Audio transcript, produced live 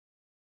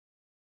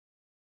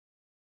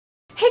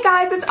Hey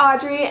guys, it's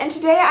Audrey, and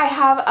today I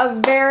have a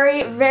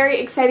very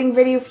exciting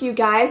video for you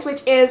guys,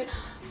 which is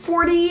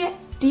 40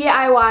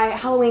 DIY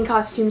Halloween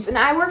costumes. And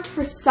I worked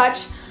for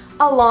such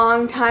a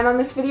long time on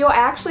this video. I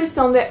actually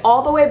filmed it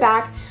all the way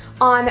back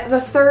on the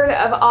 3rd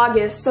of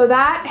August, so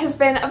that has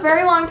been a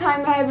very long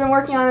time that I've been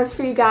working on this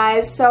for you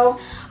guys. So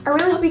I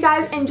really hope you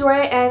guys enjoy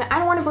it, and I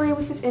don't want to bore you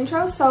with this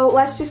intro, so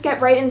let's just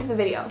get right into the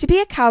video. To be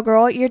a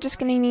cowgirl, you're just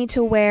going to need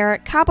to wear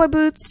cowboy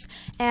boots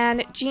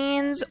and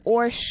jeans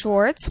or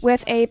shorts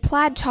with a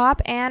plaid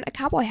top and a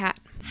cowboy hat.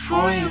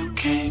 Before you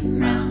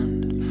came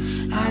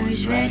round, I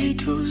was ready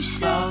to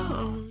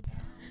slow.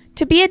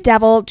 To be a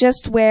devil,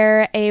 just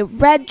wear a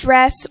red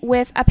dress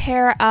with a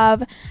pair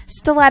of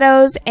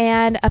stilettos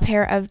and a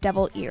pair of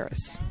devil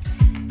ears.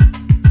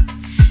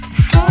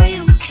 Before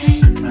you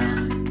came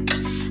round,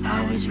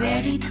 I was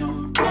ready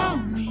to blow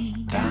me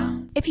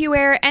down. If you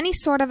wear any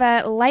sort of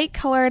a light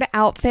colored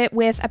outfit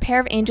with a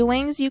pair of angel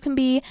wings, you can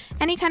be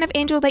any kind of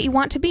angel that you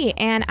want to be,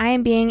 and I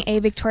am being a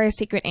Victoria's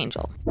Secret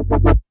angel.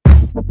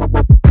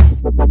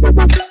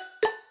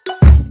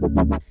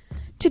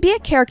 To be a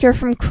character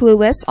from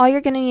Clueless, all you're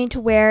going to need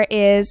to wear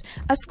is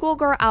a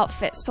schoolgirl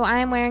outfit. So I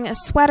am wearing a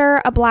sweater,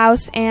 a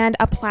blouse, and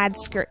a plaid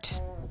skirt.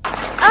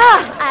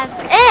 As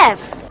if!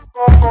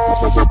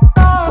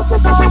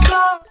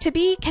 To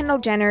be Kendall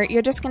Jenner,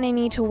 you're just going to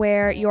need to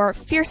wear your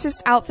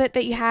fiercest outfit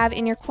that you have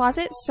in your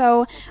closet.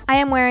 So I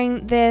am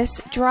wearing this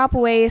drop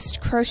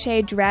waist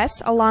crochet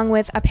dress along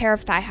with a pair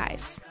of thigh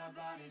highs.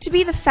 To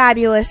be the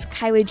fabulous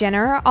Kylie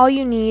Jenner, all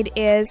you need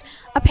is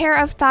a pair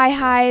of thigh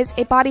highs,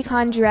 a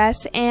bodycon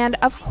dress, and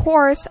of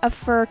course a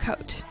fur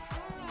coat.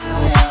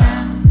 I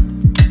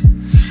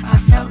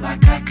felt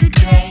like I could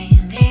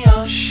drain the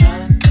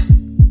ocean.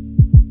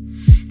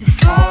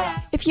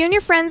 If you and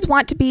your friends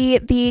want to be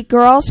the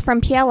girls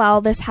from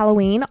PLL this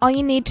Halloween, all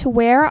you need to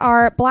wear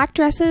are black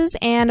dresses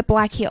and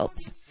black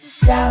heels.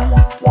 Sound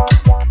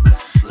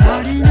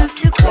loud enough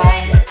to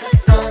quiet the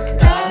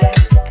thunder.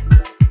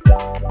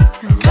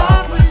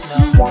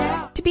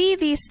 To be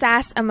the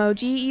sass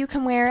emoji, you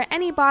can wear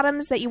any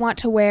bottoms that you want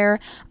to wear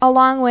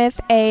along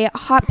with a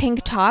hot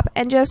pink top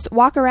and just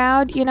walk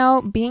around, you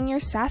know, being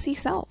your sassy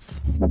self.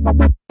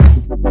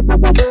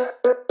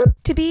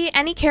 To be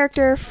any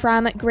character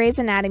from Grey's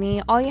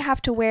Anatomy, all you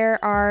have to wear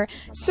are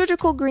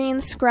surgical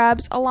green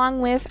scrubs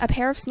along with a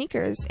pair of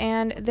sneakers,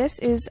 and this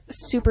is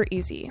super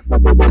easy.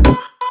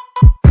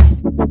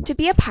 To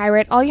be a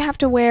pirate, all you have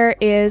to wear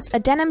is a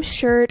denim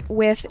shirt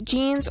with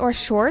jeans or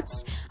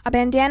shorts, a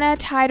bandana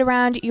tied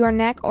around your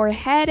neck or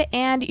head,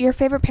 and your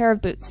favorite pair of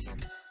boots.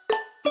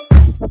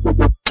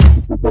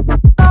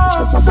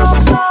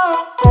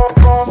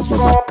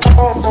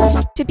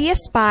 To be a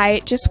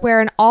spy, just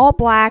wear an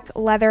all-black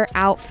leather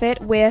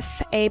outfit with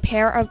a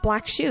pair of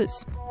black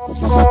shoes.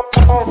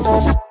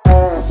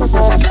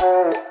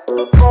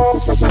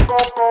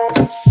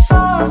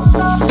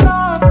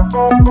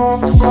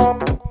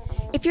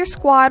 If your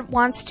squad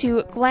wants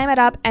to glam it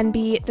up and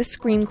be the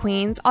Scream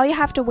Queens, all you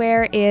have to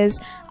wear is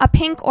a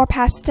pink or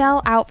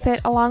pastel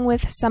outfit along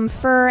with some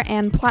fur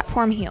and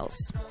platform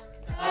heels.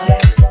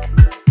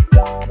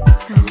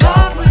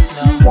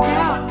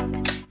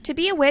 To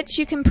be a witch,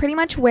 you can pretty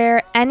much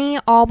wear any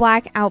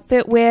all-black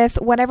outfit with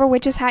whatever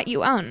witch's hat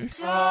you own.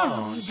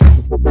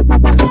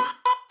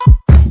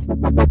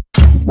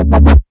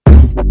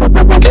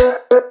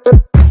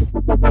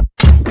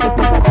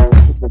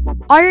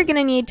 All you're going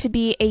to need to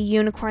be a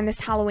unicorn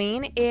this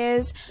Halloween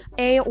is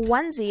a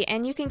onesie,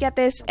 and you can get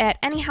this at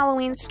any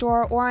Halloween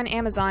store or on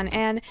Amazon,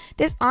 and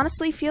this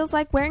honestly feels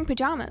like wearing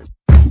pajamas.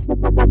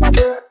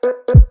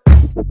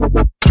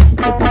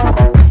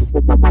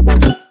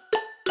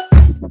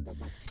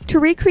 To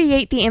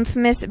recreate the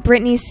infamous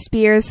Britney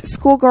Spears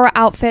schoolgirl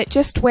outfit,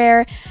 just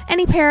wear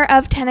any pair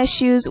of tennis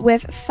shoes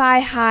with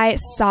thigh-high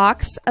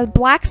socks, a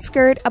black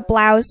skirt, a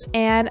blouse,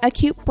 and a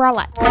cute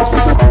bralette.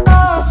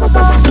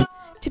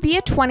 To be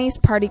a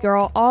 20s party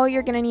girl, all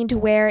you're going to need to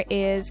wear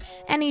is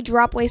any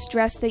drop waist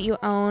dress that you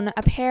own,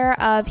 a pair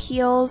of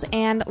heels,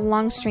 and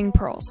long string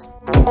pearls.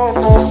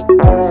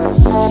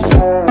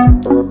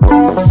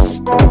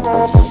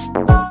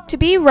 To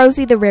be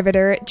Rosie the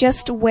Riveter,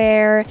 just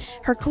wear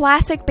her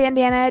classic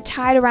bandana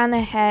tied around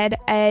the head,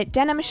 a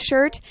denim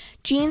shirt,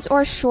 jeans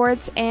or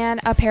shorts, and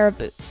a pair of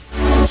boots.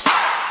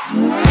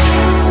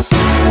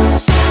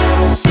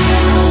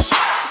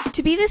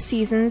 To be the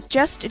seasons,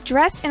 just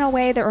dress in a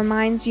way that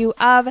reminds you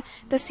of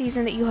the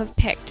season that you have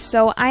picked.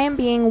 So I am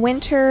being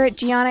winter,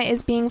 Gianna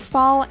is being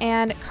fall,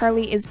 and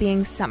Carley is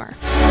being summer.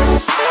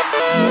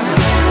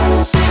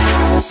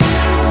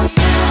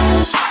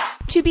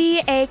 To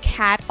be a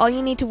cat, all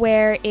you need to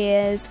wear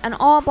is an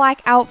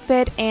all-black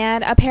outfit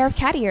and a pair of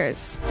cat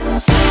ears.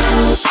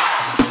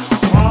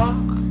 Walk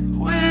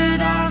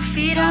with our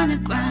feet on the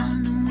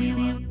ground, and we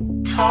will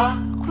talk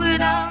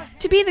with our...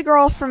 To be the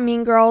girl from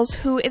Mean Girls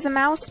who is a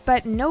mouse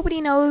but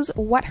nobody knows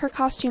what her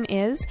costume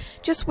is,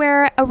 just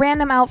wear a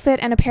random outfit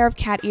and a pair of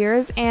cat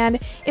ears, and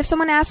if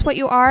someone asks what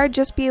you are,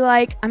 just be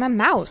like, I'm a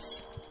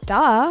mouse.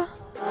 Duh.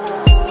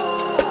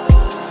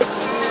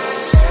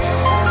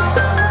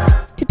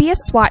 To be be a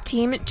SWAT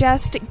team,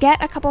 just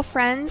get a couple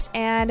friends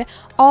and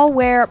all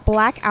wear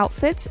black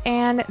outfits,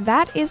 and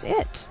that is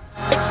it.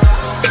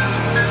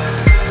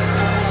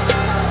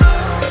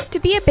 To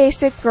be a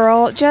basic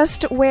girl,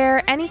 just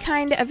wear any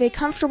kind of a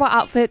comfortable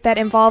outfit that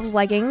involves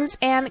leggings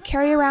and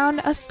carry around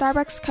a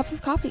Starbucks cup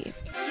of coffee.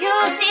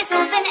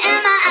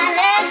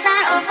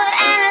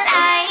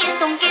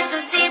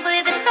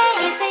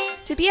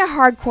 To be a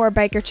hardcore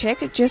biker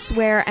chick, just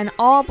wear an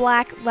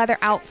all-black leather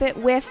outfit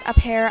with a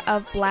pair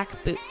of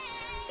black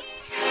boots.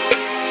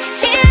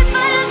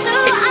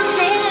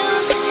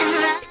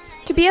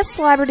 To be a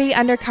celebrity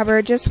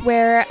undercover, just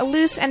wear a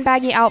loose and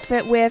baggy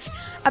outfit with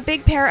a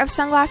big pair of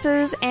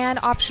sunglasses and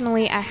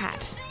optionally a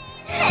hat.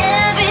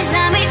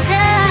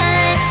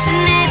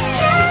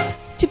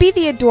 To be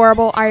the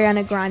adorable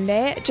Ariana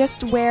Grande,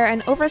 just wear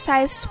an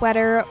oversized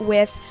sweater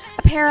with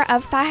a pair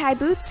of thigh-high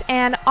boots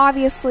and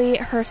obviously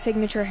her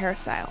signature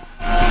hairstyle.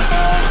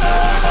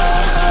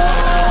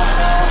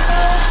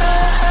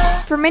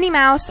 For Minnie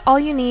Mouse, all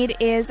you need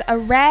is a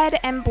red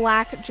and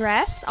black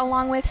dress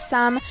along with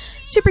some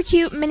super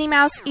cute Minnie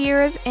Mouse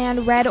ears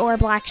and red or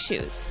black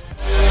shoes.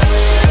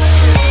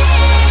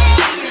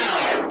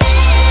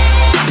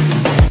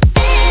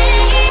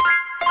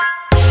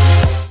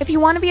 If you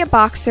want to be a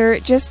boxer,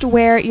 just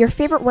wear your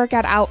favorite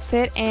workout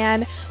outfit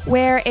and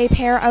wear a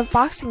pair of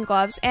boxing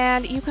gloves,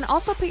 and you can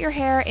also put your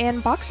hair in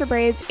boxer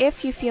braids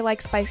if you feel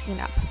like spicing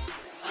it up.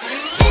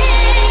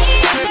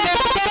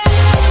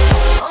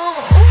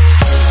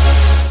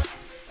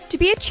 To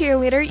be a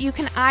cheerleader, you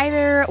can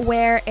either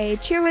wear a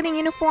cheerleading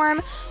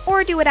uniform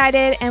or do what I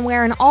did and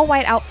wear an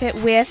all-white outfit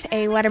with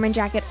a Letterman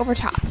jacket over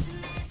top.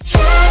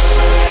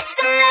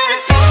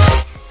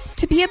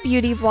 To be a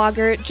beauty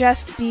vlogger,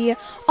 just be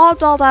all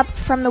dolled up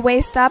from the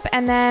waist up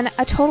and then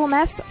a total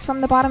mess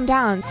from the bottom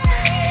down.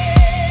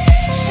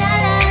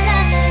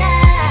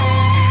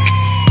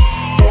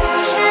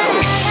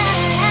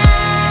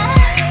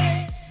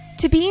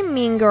 To be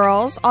mean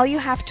girls, all you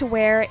have to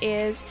wear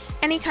is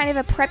any kind of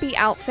a preppy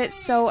outfit,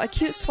 so a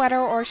cute sweater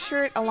or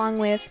shirt along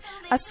with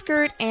a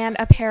skirt and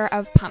a pair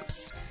of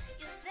pumps.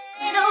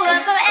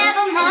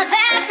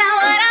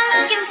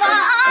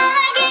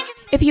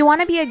 If you want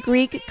to be a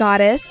Greek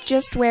goddess,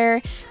 just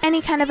wear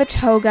any kind of a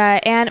toga,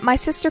 and my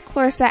sister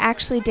Clarissa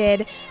actually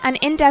did an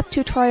in-depth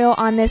tutorial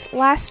on this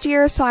last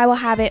year, so I will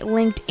have it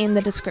linked in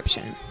the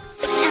description.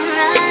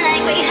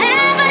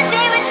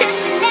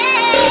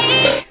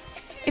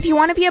 If you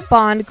want to be a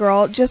Bond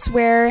girl, just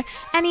wear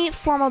any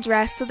formal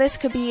dress, so this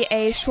could be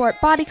a short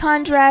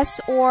bodycon dress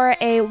or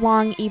a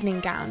long evening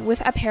gown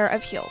with a pair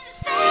of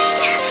heels.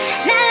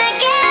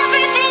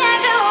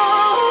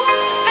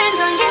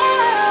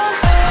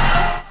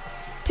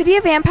 To be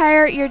a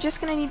vampire, you're just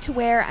going to need to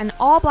wear an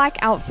all-black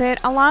outfit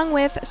along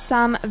with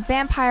some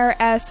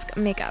vampire-esque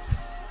makeup.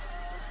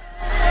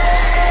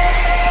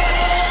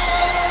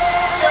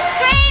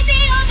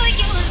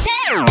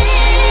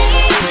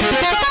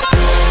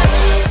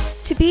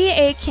 To be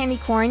a candy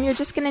corn, you're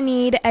just going to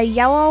need a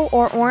yellow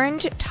or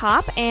orange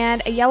top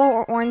and a yellow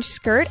or orange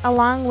skirt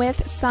along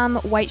with some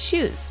white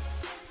shoes.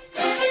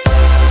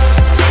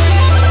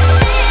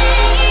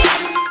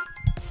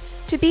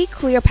 To be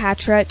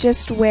Cleopatra,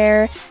 just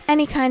wear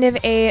any kind of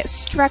a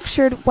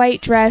structured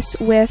white dress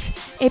with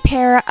a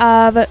pair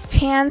of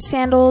tan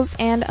sandals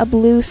and a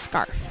blue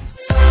scarf.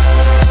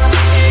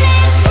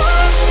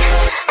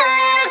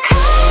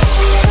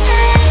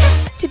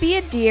 To be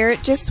a deer,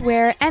 just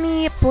wear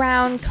any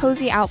brown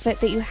cozy outfit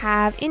that you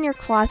have in your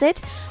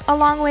closet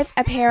along with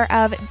a pair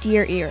of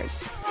deer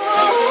ears.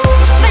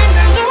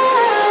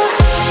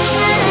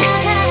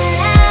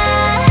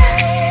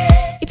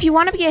 If you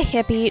want to be a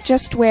hippie,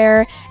 just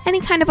wear any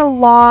kind of a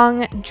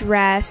long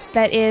dress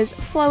that is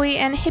flowy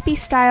and hippie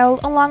styled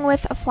along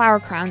with a flower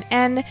crown,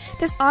 and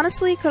this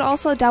honestly could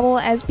also double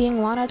as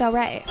being Lana Del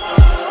Rey.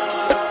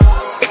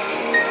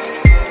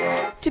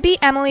 To be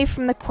Emily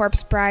from The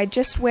Corpse Bride,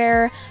 just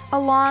wear a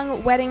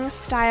long wedding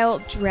style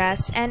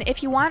dress, and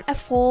if you want a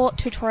full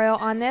tutorial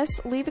on this,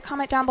 leave a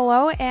comment down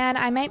below and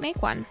I might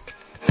make one.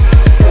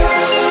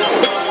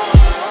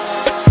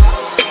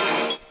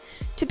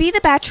 To be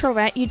the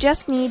Bachelorette, you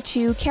just need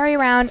to carry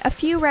around a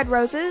few red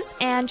roses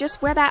and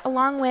just wear that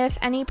along with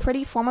any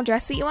pretty formal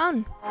dress that you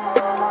own.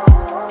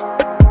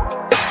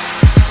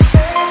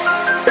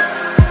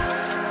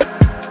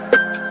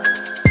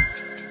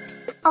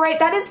 Alright,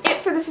 that is it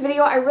for this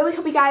video. I really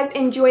hope you guys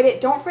enjoyed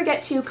it. Don't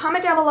forget to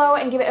comment down below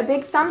and give it a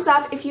big thumbs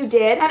up if you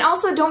did. And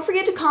also don't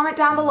forget to comment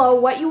down below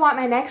what you want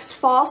my next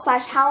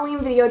fall/Halloween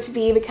video to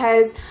be,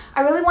 because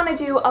I really want to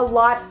do a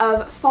lot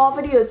of fall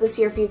videos this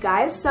year for you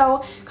guys.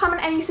 So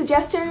comment any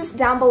suggestions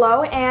down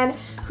below, and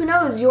who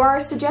knows,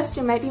 your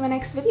suggestion might be my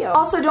next video.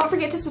 Also, don't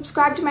forget to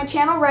subscribe to my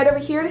channel right over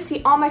here to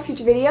see all my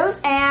future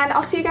videos, and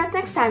I'll see you guys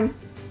next time.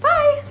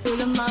 Bye!